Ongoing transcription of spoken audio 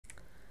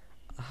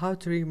how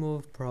to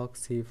remove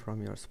proxy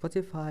from your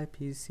Spotify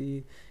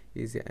PC,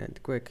 easy and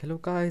quick. Hello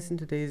guys, in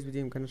today's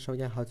video I'm gonna show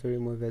you how to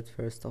remove it.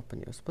 First, open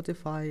your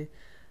Spotify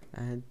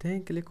and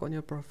then click on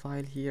your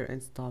profile here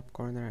in top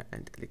corner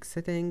and click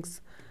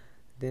settings,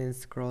 then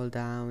scroll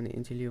down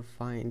until you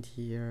find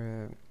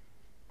here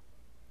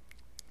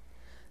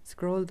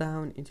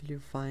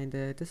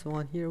this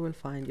one here will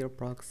find your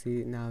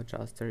proxy. Now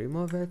just to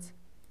remove it,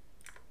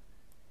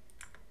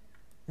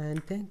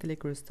 and then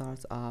click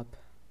restart app,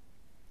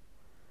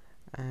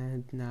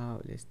 and now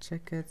let's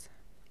check it.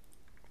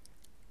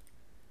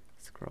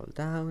 Scroll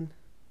down,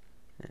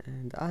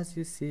 and as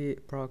you see,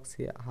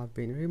 proxy have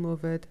been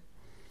removed.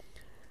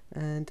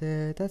 And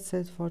that's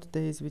it for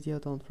today's video.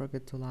 Don't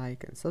forget to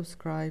like and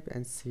subscribe,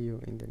 and see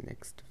you in the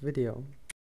next video.